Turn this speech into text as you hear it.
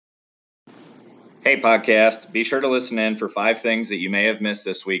Hey, podcast. Be sure to listen in for 5 things that you may have missed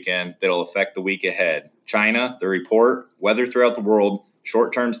this weekend that'll affect the week ahead: China, the report, weather throughout the world,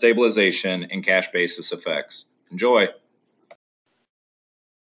 short term stabilization, and cash basis effects. Enjoy.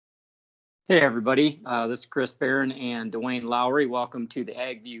 Hey everybody, this is Chris Barron and Dwayne Lowry. Welcome to the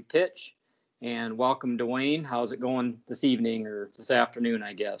AgView Pitch, and welcome Dwayne. How's it going this evening or this afternoon,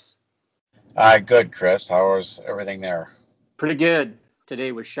 I guess? Good, Chris. How was everything there? Pretty good.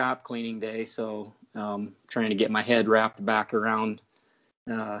 Today was shop cleaning day, so trying to get my head wrapped back around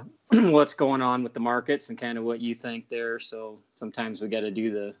what's going on with the markets and kind of what you think there. So sometimes we got to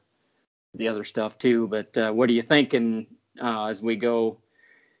do the other stuff too. But what are you thinking as we go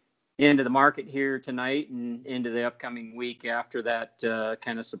into the market here tonight and into the upcoming week after that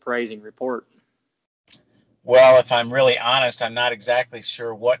kind of surprising report? Well, if I'm really honest, I'm not exactly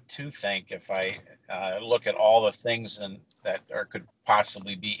sure what to think. If I look at all the things that could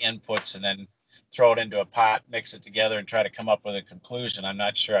possibly be inputs and then throw it into a pot, mix it together, and try to come up with a conclusion, I'm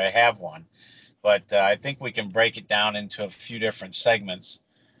not sure I have one. But I think we can break it down into a few different segments.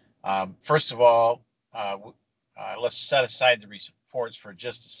 First of all, let's set aside the reports for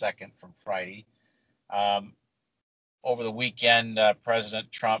just a second from Friday. Over the weekend,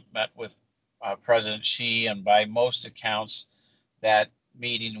 President Trump met with President Xi, and by most accounts, that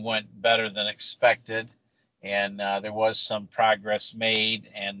meeting went better than expected, and there was some progress made,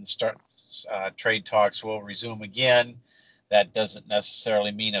 and trade talks will resume again. That doesn't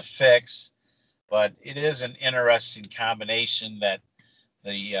necessarily mean a fix, but it is an interesting combination that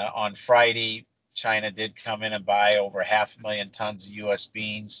on Friday, China did come in and buy over 500,000 tons of U.S.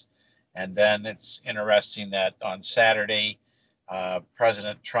 beans. And then it's interesting that on Saturday,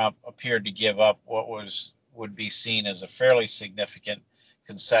 President Trump appeared to give up what would be seen as a fairly significant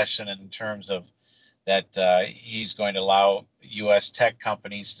concession in terms of that he's going to allow U.S. tech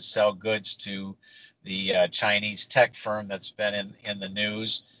companies to sell goods to the Chinese tech firm that's been in the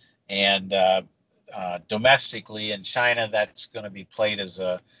news. And domestically in China, that's going to be played as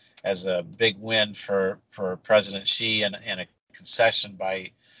a big win for President Xi and a concession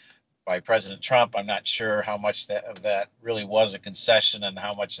by President Trump. I'm not sure how much of that really was a concession and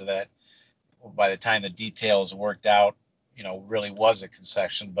how much of that, by the time the details worked out, really was a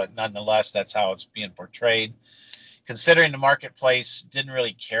concession. But nonetheless, that's how it's being portrayed. Considering the marketplace didn't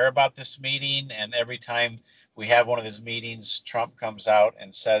really care about this meeting, and every time we have one of these meetings, Trump comes out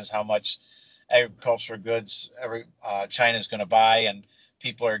and says how much agricultural goods China is going to buy, and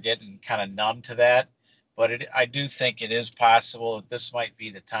people are getting kind of numb to that. But I do think it is possible that this might be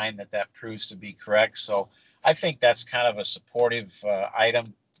the time that proves to be correct. So I think that's kind of a supportive item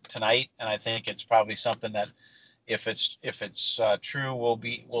tonight, and I think it's probably something that, if it's true,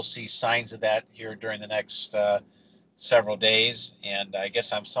 we'll see signs of that here during the next several days. And I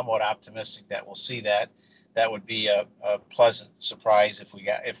guess I'm somewhat optimistic that we'll see that. That would be a pleasant surprise if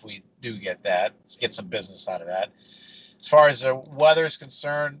we do get that. Let's get some business out of that. As far as the weather is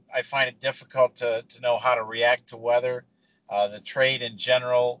concerned, I find it difficult to know how to react to weather. The trade in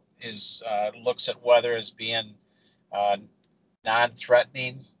general looks at weather as being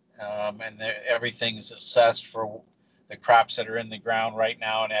non-threatening, and everything's assessed for the crops that are in the ground right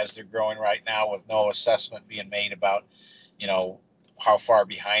now and as they're growing right now, with no assessment being made about, how far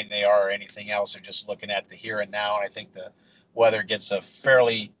behind they are or anything else. They're just looking at the here and now, and I think the weather gets a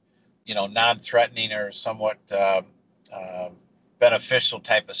fairly, non-threatening or somewhat beneficial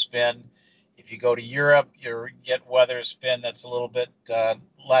type of spin. If you go to Europe, you get weather spin that's a little bit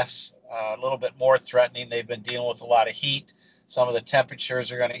less, a little bit more threatening. They've been dealing with a lot of heat. Some of the temperatures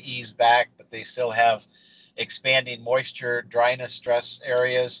are going to ease back, but they still have expanding moisture, dryness stress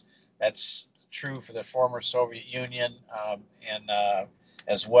areas. That's true for the former Soviet Union and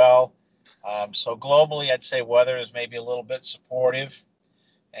as well. So globally, I'd say weather is maybe a little bit supportive.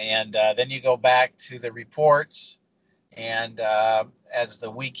 And then you go back to the reports. And as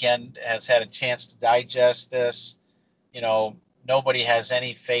the weekend has had a chance to digest this, nobody has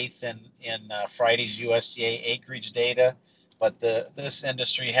any faith in Friday's USDA acreage data, but this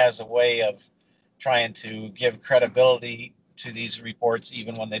industry has a way of trying to give credibility to these reports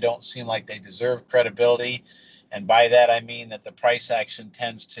even when they don't seem like they deserve credibility. And by that, I mean that the price action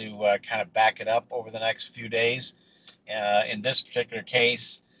tends to kind of back it up over the next few days. In this particular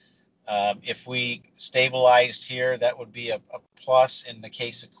case, if we stabilized here, that would be a plus in the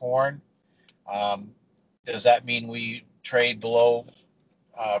case of corn. Does that mean we trade below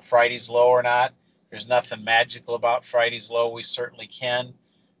Friday's low or not? There's nothing magical about Friday's low. We certainly can.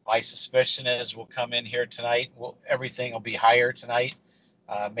 My suspicion is we'll come in here tonight. Everything will be higher tonight.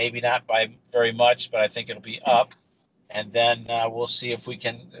 Maybe not by very much, but I think it'll be up. And then we'll see if we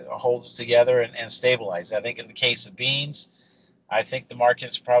can hold together and stabilize. I think in the case of beans, I think the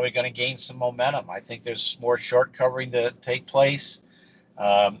market's probably going to gain some momentum. I think there's more short covering to take place.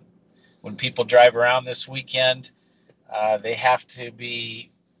 Um, when people drive around this weekend, they have to be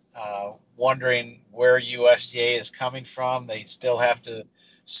wondering where USDA is coming from. They still have to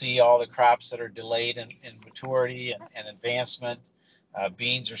see all the crops that are delayed in maturity and advancement.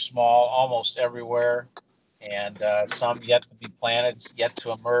 Beans are small almost everywhere, and some yet to be planted, yet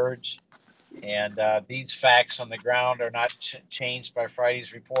to emerge. And these facts on the ground are not changed by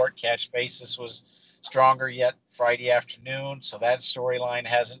Friday's report. Cash basis was stronger yet Friday afternoon, so that storyline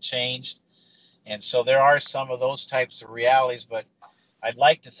hasn't changed. And so there are some of those types of realities, but I'd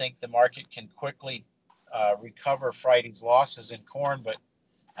like to think the market can quickly recover Friday's losses in corn, but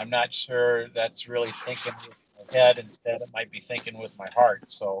I'm not sure that's really thinking with my head. Instead, it might be thinking with my heart.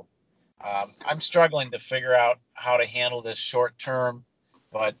 So I'm struggling to figure out how to handle this short term,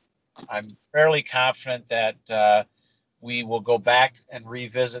 but I'm fairly confident that we will go back and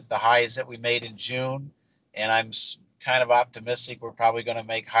revisit the highs that we made in June. And I'm kind of optimistic we're probably going to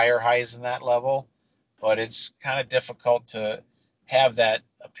make higher highs than that level, but it's kind of difficult to have that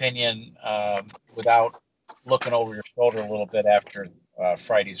opinion without looking over your shoulder a little bit after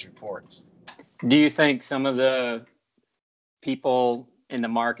Friday's reports. Do you think some of the people in the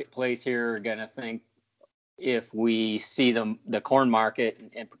marketplace here are going to think, if we see the corn market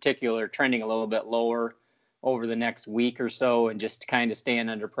in particular trending a little bit lower over the next week or so and just kind of staying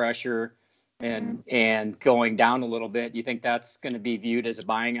under pressure and going down a little bit, do you think that's going to be viewed as a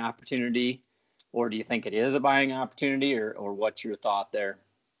buying opportunity, or do you think it is a buying opportunity, or what's your thought there?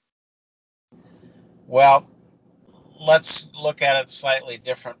 Well, let's look at it slightly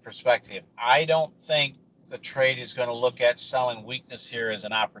different perspective. I don't think the trade is going to look at selling weakness here as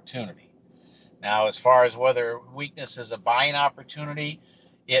an opportunity. Now, as far as whether weakness is a buying opportunity,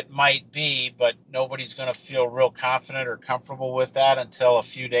 it might be, but nobody's going to feel real confident or comfortable with that until a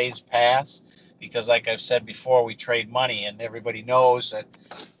few days pass. Because like I've said before, we trade money, and everybody knows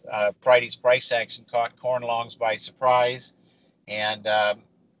that Friday's price action caught corn longs by surprise. And,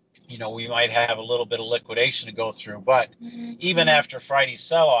 we might have a little bit of liquidation to go through. But even after Friday's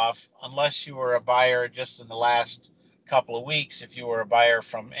sell-off, unless you were a buyer just in the last couple of weeks, if you were a buyer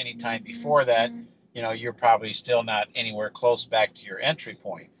from any time before that, you're probably still not anywhere close back to your entry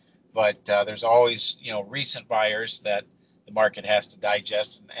point. But there's always, recent buyers that the market has to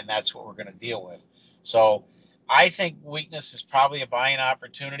digest, and that's what we're going to deal with. So I think weakness is probably a buying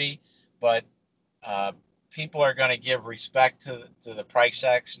opportunity, but people are going to give respect to the price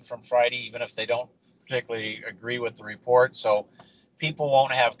action from Friday, even if they don't particularly agree with the report. So people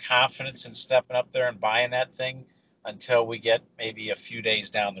won't have confidence in stepping up there and buying that thing until we get maybe a few days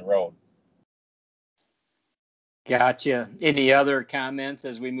down the road. Gotcha. Any other comments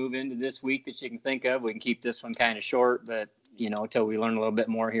as we move into this week that you can think of? We can keep this one kind of short, but until we learn a little bit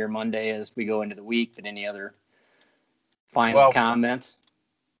more here Monday as we go into the week. But any other final comments?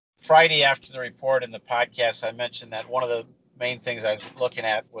 Friday after the report in the podcast, I mentioned that one of the main things I was looking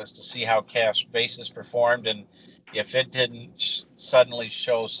at was to see how cash basis performed, and if it didn't suddenly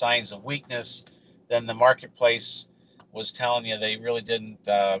show signs of weakness, then the marketplace was telling you they really didn't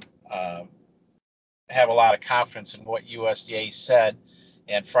have a lot of confidence in what USDA said.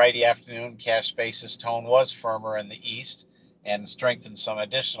 And Friday afternoon, cash basis tone was firmer in the East and strengthened some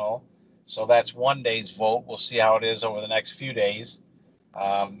additional. So that's one day's vote. We'll see how it is over the next few days.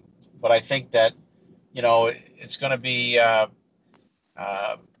 But I think that, it's going to be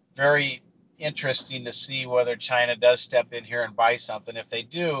very interesting to see whether China does step in here and buy something. If they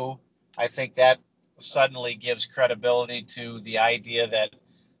do, I think that suddenly gives credibility to the idea that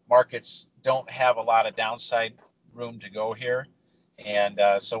markets don't have a lot of downside room to go here. And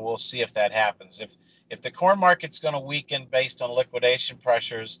so we'll see if that happens. If the corn market's going to weaken based on liquidation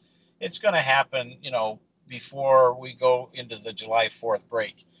pressures, it's going to happen, before we go into the July 4th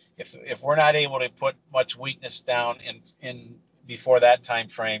break. If we're not able to put much weakness down in before that time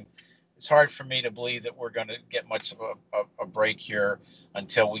frame, it's hard for me to believe that we're going to get much of a break here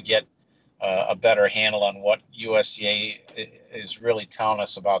until we get a better handle on what USDA is really telling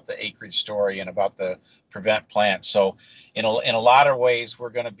us about the acreage story and about the prevent plant. So in a lot of ways, we're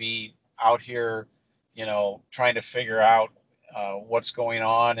going to be out here, trying to figure out what's going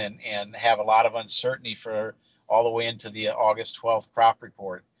on and have a lot of uncertainty for all the way into the August 12th crop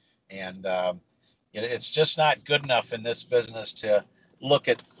report. And it's just not good enough in this business to look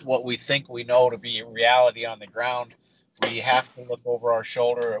at what we think we know to be reality on the ground. We have to look over our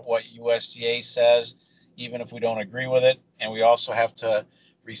shoulder at what USDA says, even if we don't agree with it. And we also have to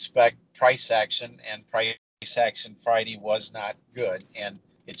respect price action, and price action Friday was not good. And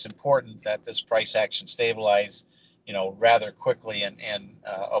it's important that this price action stabilize, rather quickly and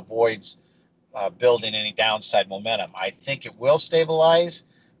avoids building any downside momentum. I think it will stabilize,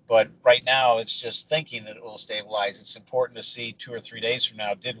 but right now it's just thinking that it will stabilize. It's important to see 2 or 3 days from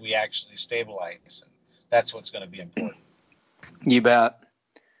now, did we actually stabilize? And that's what's going to be important. You bet.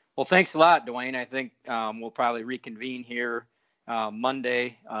 Well, thanks a lot, Dwayne. I think we'll probably reconvene here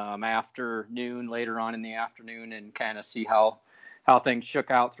Monday afternoon, later on in the afternoon, and kind of see how things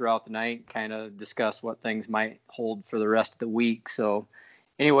shook out throughout the night, kind of discuss what things might hold for the rest of the week. So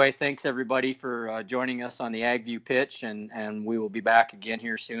anyway, thanks everybody for joining us on the AgView Pitch, and we will be back again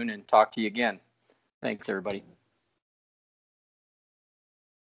here soon and talk to you again. Thanks, everybody.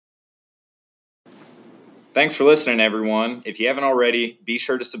 Thanks for listening, everyone. If you haven't already, be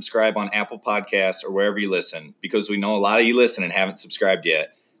sure to subscribe on Apple Podcasts or wherever you listen, because we know a lot of you listen and haven't subscribed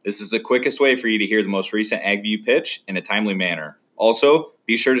yet. This is the quickest way for you to hear the most recent AgView pitch in a timely manner. Also,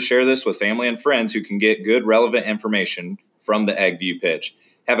 be sure to share this with family and friends who can get good, relevant information from the AgView pitch.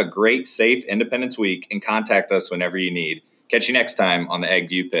 Have a great, safe Independence week and contact us whenever you need. Catch you next time on the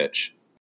AgView pitch.